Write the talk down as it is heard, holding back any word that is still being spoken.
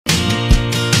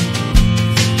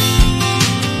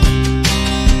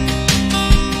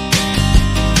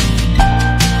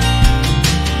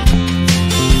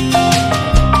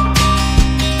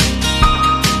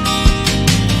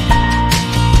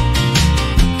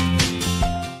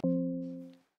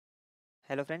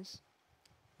Hello friends,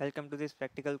 welcome to this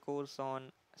practical course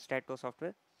on Staadpro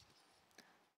software.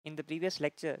 In the previous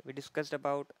lecture, we discussed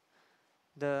about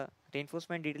the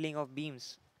reinforcement detailing of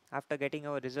beams after getting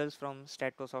our results from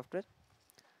Staadpro software.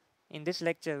 In this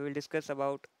lecture, we will discuss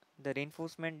about the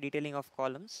reinforcement detailing of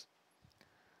columns.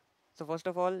 So first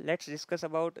of all, let's discuss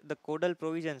about the codal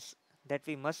provisions that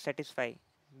we must satisfy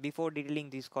before detailing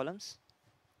these columns.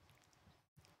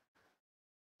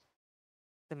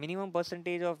 The minimum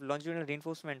percentage of longitudinal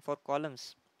reinforcement for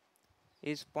columns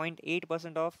is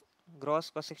 0.8% of gross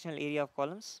cross-sectional area of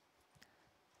columns,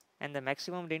 and the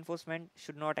maximum reinforcement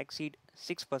should not exceed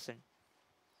 6%.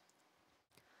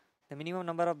 The minimum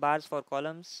number of bars for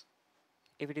columns,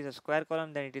 if it is a square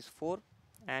column then it is 4,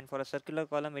 and for a circular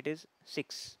column it is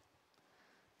 6,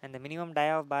 and the minimum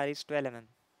dia of bar is 12 mm.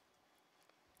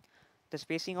 The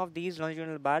spacing of these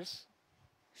longitudinal bars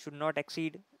should not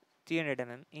exceed 300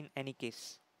 mm in any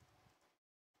case.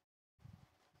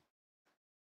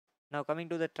 Now coming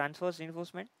to the transverse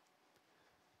reinforcement.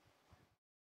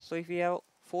 So if we have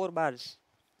 4 bars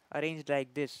arranged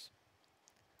like this,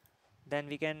 then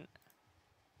we can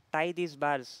tie these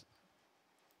bars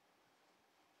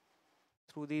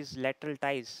through these lateral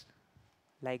ties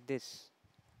like this.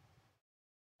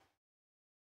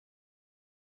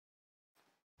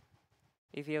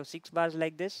 If you have 6 bars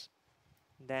like this,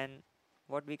 then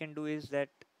what we can do is that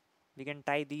we can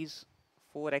tie these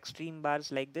 4 extreme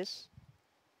bars like this,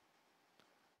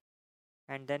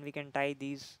 and then we can tie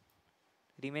these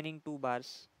remaining 2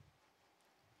 bars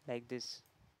like this.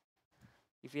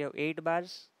 If you have 8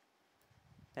 bars,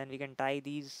 then we can tie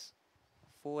these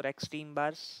 4 extreme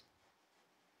bars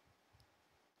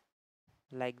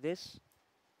like this,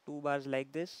 2 bars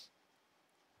like this,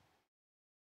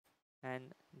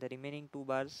 and the remaining 2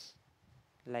 bars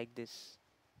like this.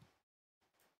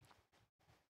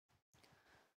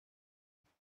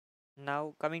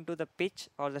 Now coming to the pitch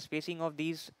or the spacing of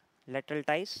these lateral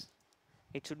ties,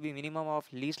 it should be minimum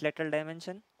of least lateral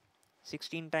dimension,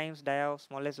 16 times dia of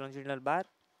smallest longitudinal bar,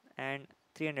 and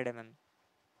 300 mm.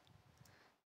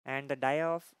 And the dia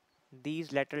of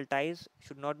these lateral ties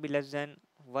should not be less than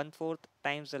 1/4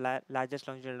 times the largest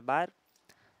longitudinal bar,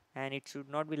 and it should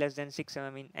not be less than 6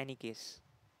 mm in any case.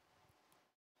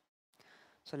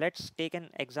 So let's take an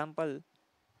example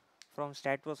from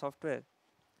Staadpro software,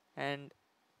 and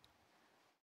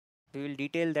we will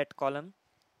detail that column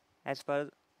as per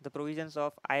the provisions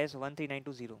of IS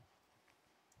 13920.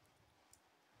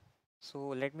 So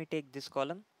let me take this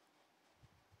column.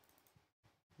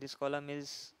 This column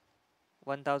is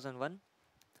 1001.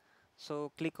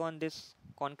 So click on this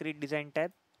concrete design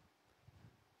tab,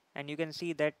 and you can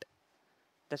see that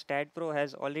the Staadpro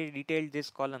has already detailed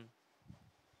this column.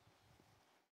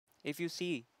 If you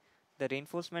see, the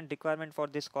reinforcement requirement for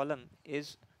this column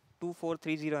is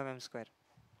 2430 mm square.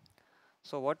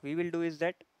 So what we will do is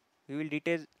that we will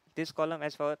detail this column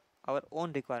as per our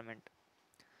own requirement.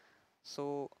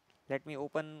 So let me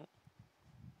open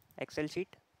Excel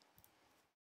sheet.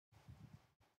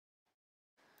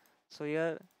 So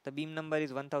here the beam number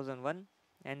is 1001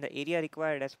 and the area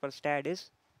required as per STAD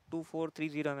is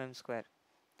 2430 mm square.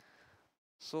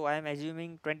 So I am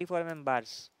assuming 24 mm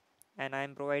bars and I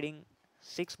am providing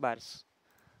 6 bars.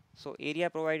 So area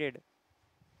provided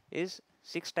is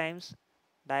 6 times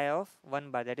dia of 1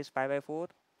 bar, that is pi by 4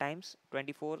 times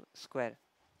 24 square.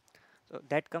 So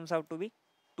that comes out to be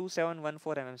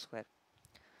 2714 mm square.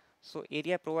 So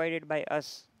area provided by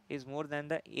us is more than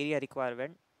the area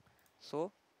requirement.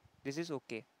 So this is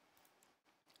okay.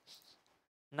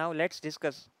 Now let's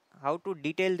discuss how to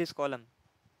detail this column.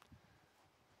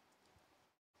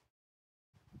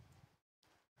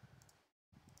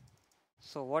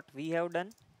 So what we have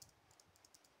done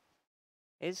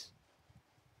is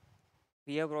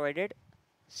we have provided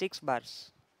 6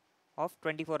 bars of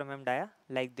 24 mm dia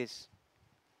like this.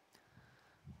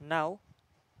 Now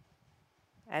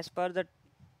as per the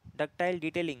ductile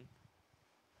detailing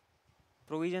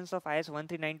provisions of IS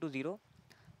 13920,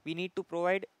 we need to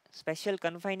provide special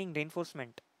confining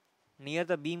reinforcement near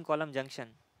the beam column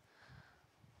junction.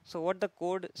 So what the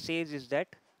code says is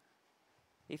that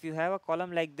if you have a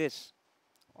column like this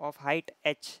of height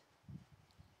h,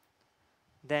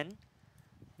 then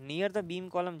near the beam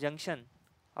column junction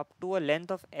up to a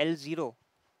length of L0,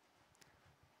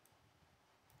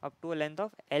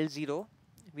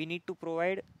 we need to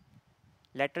provide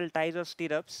lateral ties or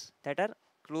stirrups that are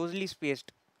closely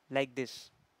spaced like this,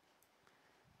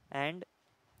 and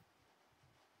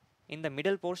in the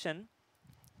middle portion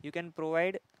you can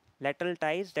provide lateral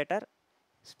ties that are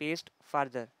spaced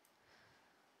farther.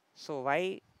 So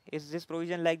why is this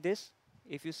provision like this?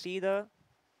 If you see the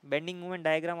bending moment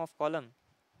diagram of column,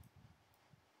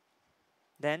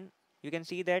 then you can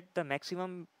see that the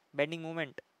maximum bending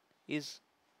moment is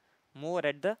more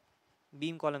at the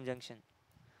beam column junction.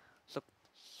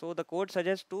 So the code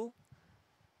suggests to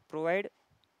provide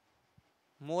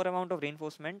more amount of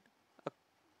reinforcement uh,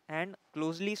 and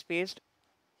closely spaced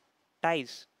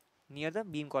ties near the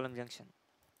beam column junction.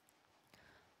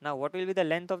 Now what will be the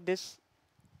length of this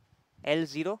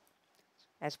L0?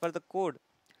 As per the code,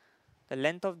 the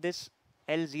length of this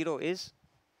L0 is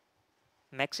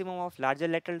maximum of larger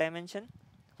lateral dimension,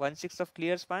 1/6 of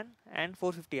clear span and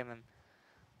 450 mm.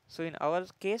 So in our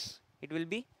case it will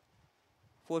be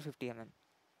 450 mm.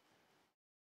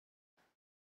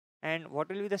 And what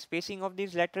will be the spacing of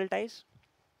these lateral ties?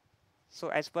 So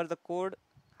as per the code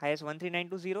IS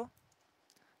 13920,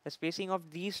 the spacing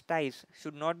of these ties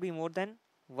should not be more than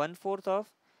 1/4 of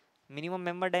minimum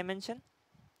member dimension,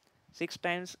 6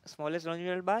 times smallest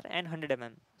longitudinal bar and 100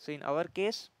 mm. So in our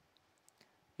case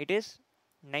it is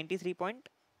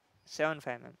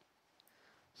 93.75 mm.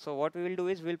 So what we will do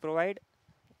is we will provide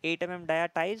 8 mm dia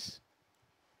ties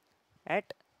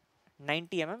at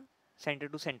 90 mm center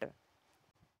to center.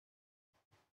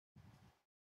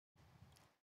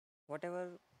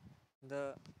 Whatever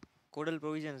the codal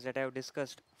provisions that I have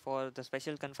discussed for the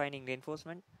special confining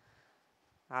reinforcement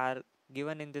are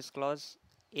given in this clause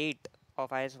 8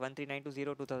 of IS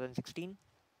 13920/2016.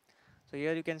 So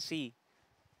here you can see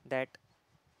that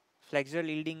flexural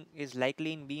yielding is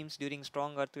likely in beams during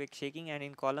strong earthquake shaking and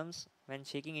in columns when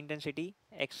shaking intensity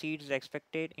exceeds the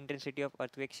expected intensity of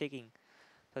earthquake shaking.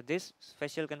 So this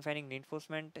special confining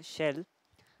reinforcement shall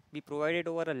be provided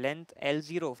over a length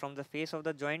L0 from the face of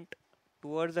the joint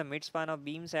towards the midspan of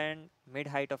beams and mid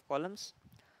height of columns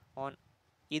on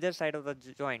either side of the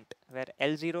joint, where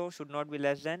L0 should not be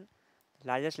less than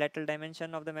largest lateral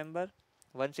dimension of the member,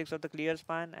 1/6 of the clear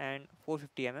span and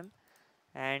 450 mm,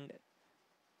 and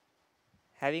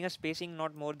having a spacing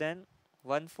not more than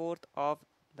 1/4 of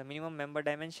the minimum member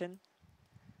dimension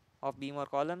of beam or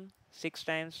column, 6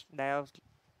 times dia of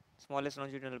smallest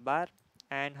longitudinal bar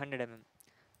and 100 mm,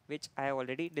 which I have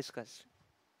already discussed.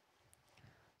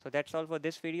 So that's all for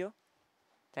this video.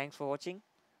 Thanks for watching.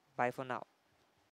 Bye for now.